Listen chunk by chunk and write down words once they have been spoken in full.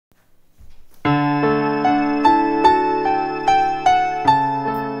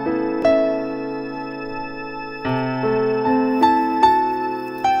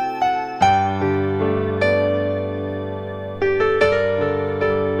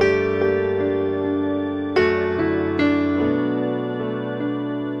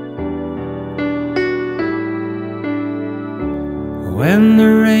when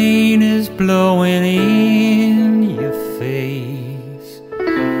the rain is blowing in your face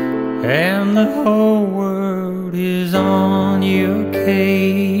and the whole world is on your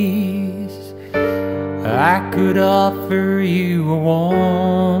case. I could offer you a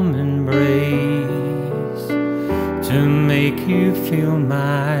warm embrace to make you feel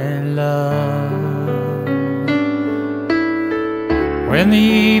my love. When the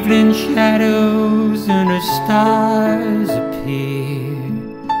evening shadows and the stars appear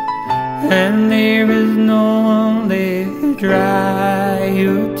and there is no one there to dry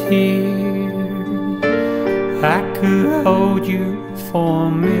your tears, I could hold you for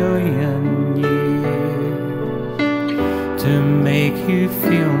 1,000,000 years to make you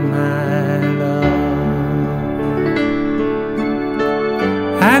feel my love.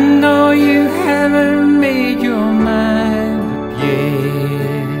 I know you haven't made your mind up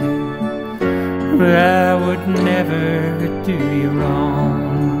yet, but I would never do you wrong.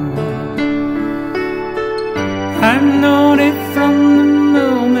 I've known it from the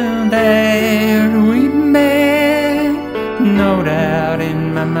moment that we met, no doubt in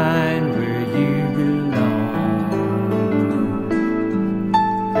my mind where you belong.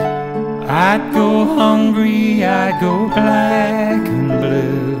 I'd go hungry, I'd go black and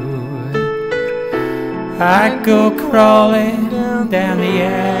blue, I'd go crawling down the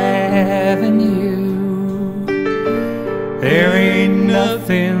avenue. There ain't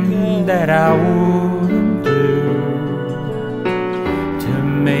nothing that I wouldn't do to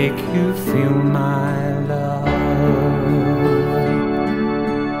make you feel my love.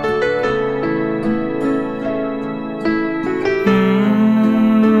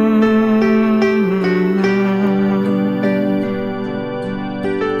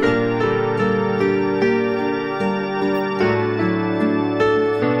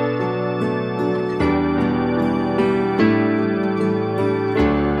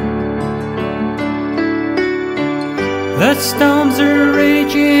 The storms are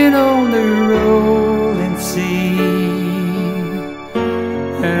raging on the rolling sea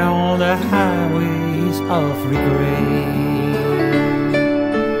and on the highways of regret.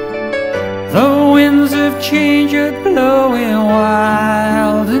 The winds of change are blowing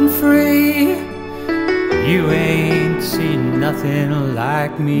wild and free. You ain't seen nothing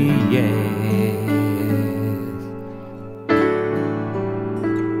like me yet.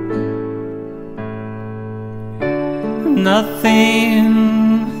 Nothing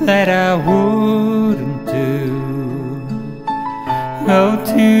that I wouldn't do. Go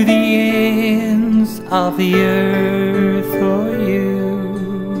to the ends of the earth for you.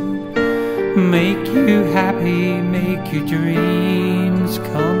 Make you happy, make your dreams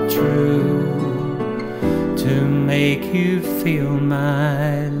come true, to make you feel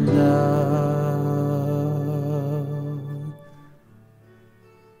my love.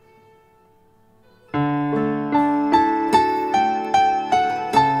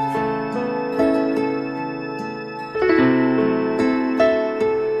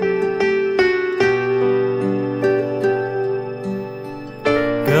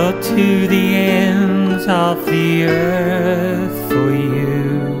 Go to the ends of the earth